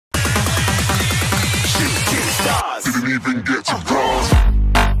can even get to cross.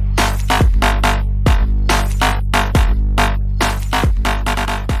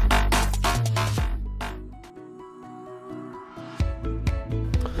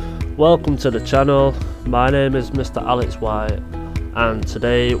 Welcome to the channel. My name is Mr. Alex White, and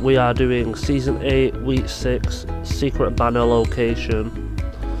today we are doing Season 8 Week 6 Secret Banner Location.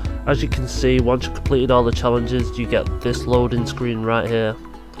 As you can see, once you've completed all the challenges, you get this loading screen right here.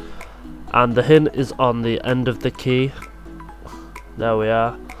 And the hint is on the end of the key. There we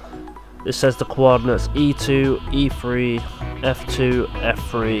are. It says the coordinates E2, E3, F2,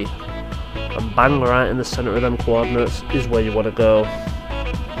 F3. And bang right in the center of them coordinates is where you want to go.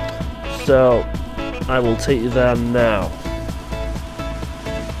 So, I will take you there now.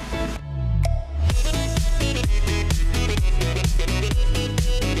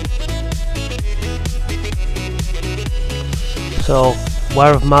 So,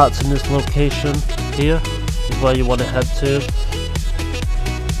 where I've marked in this location here is where you want to head to.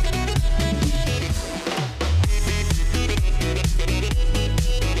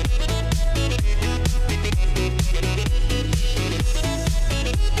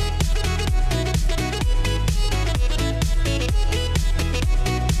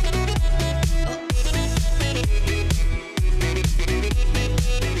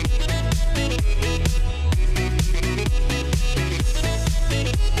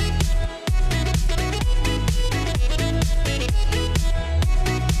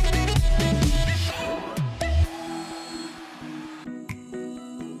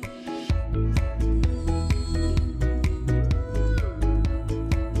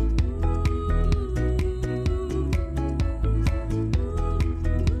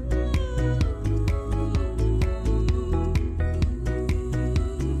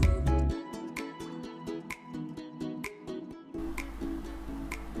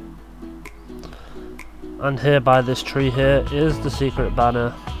 And here by this tree here is the secret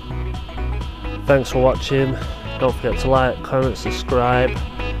banner. Thanks for watching. Don't forget to like, comment, subscribe,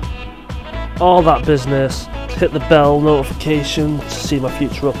 all that business. Hit the bell notification to see my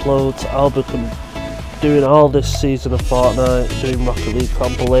future uploads. I'll be doing all this season of Fortnite, doing Rocket League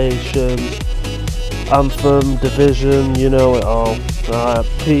compilations, Anthem, Division, you know it all. Alright,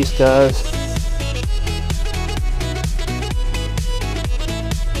 peace guys.